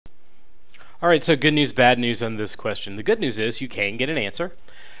Alright, so good news, bad news on this question. The good news is you can get an answer.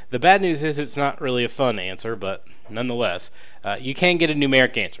 The bad news is it's not really a fun answer, but nonetheless, you can get a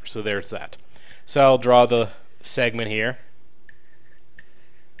numeric answer, so there's that. So I'll draw the segment here.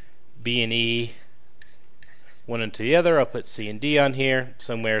 B and E, one into the other. I'll put C and D on here,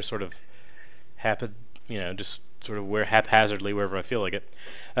 somewhere sort of just sort of where haphazardly, wherever I feel like it.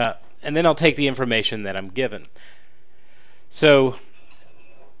 And then I'll take the information that I'm given. So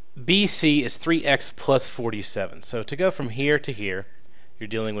BC is 3x plus 47. So to go from here to here, you're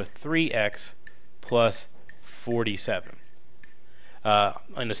dealing with 3x plus 47. On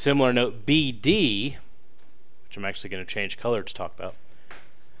a similar note, BD, which I'm actually going to change color to talk about,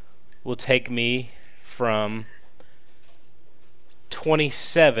 will take me from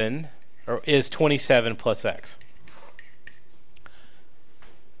 27, or is 27 plus x.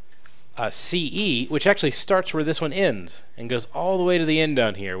 CE, which actually starts where this one ends and goes all the way to the end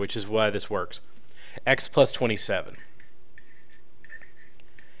down here, which is why this works. X plus 27.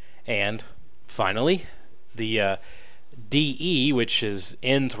 And finally, the DE, which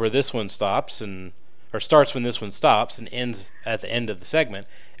ends where this one stops, or starts when this one stops and ends at the end of the segment,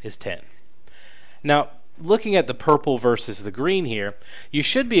 is 10. Now, looking at the purple versus the green here, you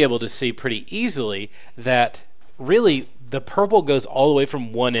should be able to see pretty easily that really the purple goes all the way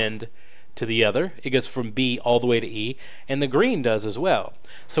from one end to the other. It goes from B all the way to E, and the green does as well.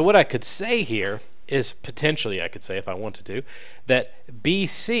 So what I could say here is, potentially I could say, if I wanted to, that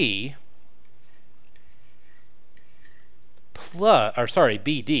BC plus, or sorry,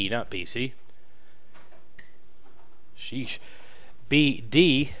 BD, not BC. Sheesh.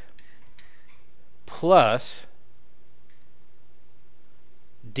 BD plus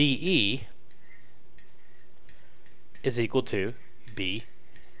DE is equal to BE.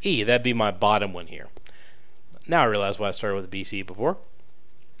 That'd be my bottom one here. Now I realize why I started with BC before.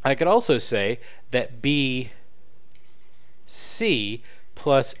 I could also say that BC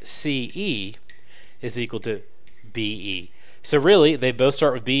plus CE is equal to BE. So really, they both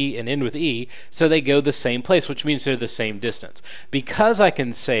start with B and end with E, so they go the same place, which means they're the same distance. Because I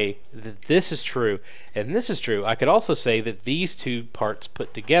can say that this is true and this is true, I could also say that these two parts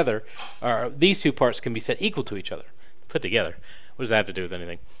put together, or these two parts can be set equal to each other. Put together. What does that have to do with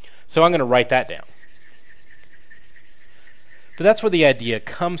anything? So I'm going to write that down. But that's where the idea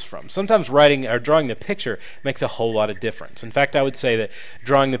comes from. Sometimes writing or drawing the picture makes a whole lot of difference. In fact, I would say that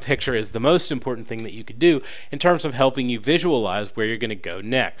drawing the picture is the most important thing that you could do in terms of helping you visualize where you're going to go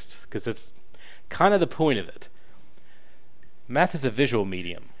next, because it's kind of the point of it. Math is a visual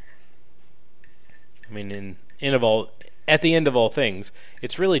medium. I mean, at the end of all things,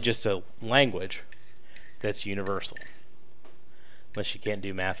 it's really just a language that's universal. Unless you can't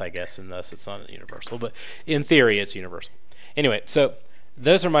do math, I guess, and thus it's not universal. But in theory, it's universal. Anyway, so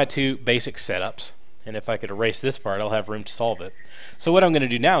those are my two basic setups. And if I could erase this part, I'll have room to solve it. So what I'm going to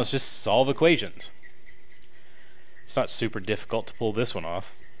do now is just solve equations. It's not super difficult to pull this one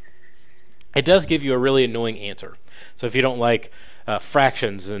off. It does give you a really annoying answer. So if you don't like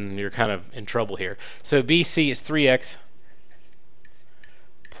fractions, then you're kind of in trouble here. So BC is 3x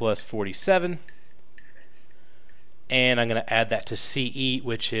plus 47. And I'm going to add that to CE,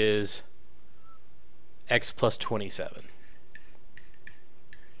 which is x plus 27.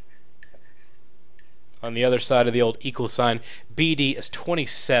 On the other side of the old equal sign, BD is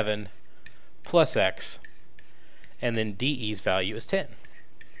 27 plus x, and then DE's value is 10.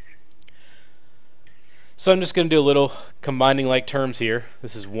 So I'm just going to do a little combining like terms here.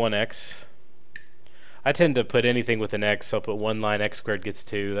 This is 1x. I tend to put anything with an x, so I'll put one line x squared gets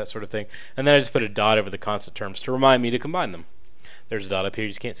 2, that sort of thing. And then I just put a dot over the constant terms to remind me to combine them. There's a dot up here, you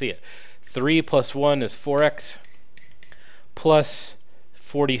just can't see it. 3 plus 1 is 4x, plus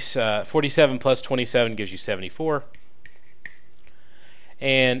 47 plus 27 gives you 74,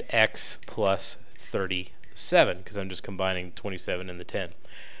 and x plus 37, because I'm just combining 27 and the 10.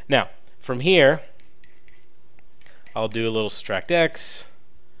 Now, from here, I'll do a little subtract x.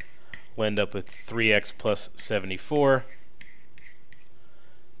 We'll end up with 3x plus 74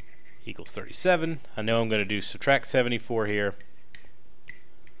 equals 37. I know I'm going to do subtract 74 here,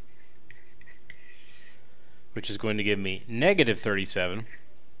 which is going to give me negative 37.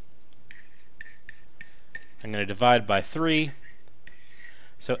 I'm going to divide by 3.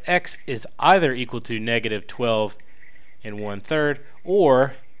 So x is either equal to negative 12 and 1/3,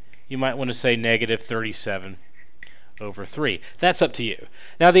 or you might want to say negative 37 over 3. That's up to you.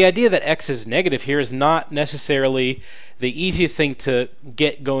 Now, the idea that x is negative here is not necessarily the easiest thing to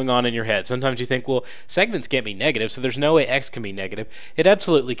get going on in your head. Sometimes you think, well, segments can't be negative, so there's no way x can be negative. It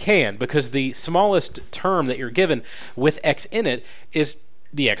absolutely can, because the smallest term that you're given with x in it is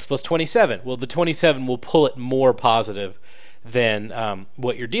the x plus 27. Well, the 27 will pull it more positive than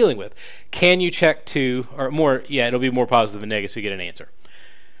what you're dealing with. Can you check to, or more, yeah, it'll be more positive than negative, so you get an answer.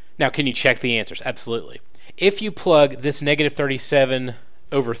 Now, can you check the answers? Absolutely. If you plug this negative 37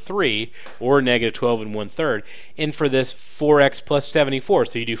 over 3, or negative 12 and 1/3, in for this 4x plus 74,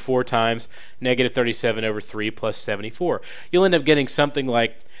 so you do 4 times negative 37 over 3 plus 74, you'll end up getting something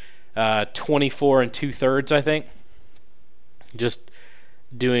like 24 and 2/3, I think. Just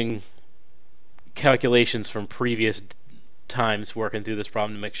doing calculations from previous times working through this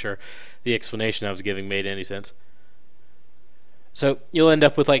problem to make sure the explanation I was giving made any sense. So you'll end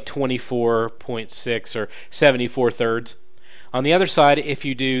up with like 24.6 or 74/3. On the other side, if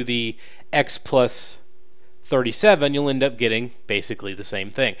you do the x plus 37, you'll end up getting basically the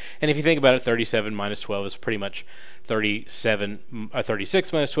same thing. And if you think about it, 37 minus 12 is pretty much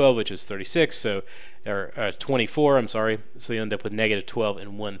 36 minus 12, which is 36, so or 24, I'm sorry. So you end up with negative 12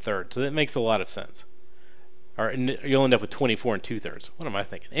 and 1/3. So that makes a lot of sense. Or you'll end up with 24 and 2/3. What am I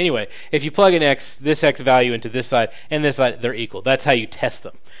thinking? Anyway, if you plug in this x value into this side and this side, they're equal. That's how you test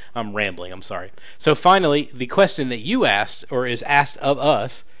them. I'm rambling, I'm sorry. So finally, the question that you asked, or is asked of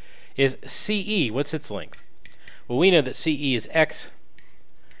us, is CE. What's its length? Well, we know that CE is x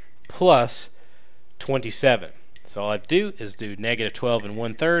plus 27. So all I do is do negative 12 and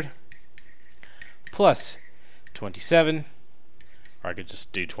 1/3 plus 27. Or I could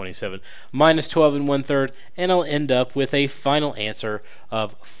just do 27 minus 12 and 1/3, and I'll end up with a final answer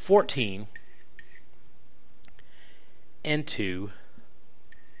of 14 and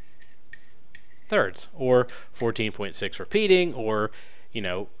 2/3, or 14.6 repeating, or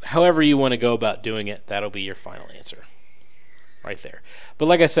however you want to go about doing it, that'll be your final answer right there. But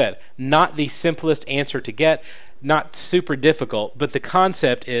like I said, not the simplest answer to get, not super difficult, but the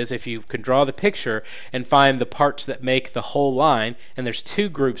concept is if you can draw the picture and find the parts that make the whole line, and there's two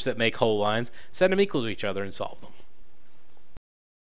groups that make whole lines, set them equal to each other and solve them.